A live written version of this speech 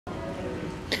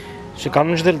Σε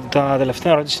κάνουν τα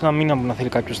τελευταία ερώτηση ένα μήνα που να θέλει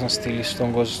κάποιος να στείλει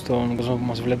στον κόσμο που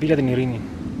μας βλέπει για την ειρήνη.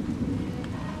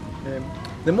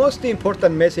 The most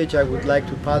important message I would like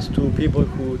to pass to people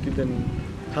who didn't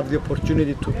have the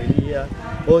opportunity to be here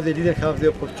or they didn't have the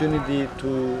opportunity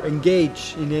to engage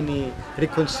in any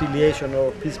reconciliation or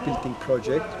peace-building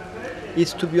project is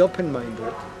to be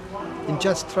open-minded and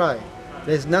just try.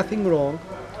 There's nothing wrong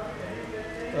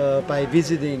by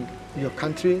visiting your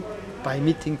country, by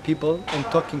meeting people and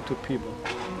talking to people.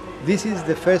 This is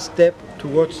the first step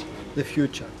towards the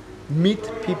future. Meet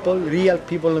people, real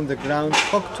people on the ground,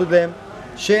 talk to them,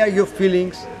 share your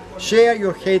feelings, share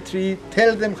your hatred,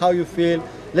 tell them how you feel,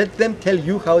 let them tell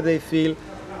you how they feel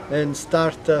and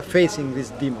start facing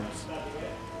these demons.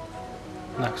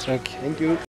 Thank you. Thank you.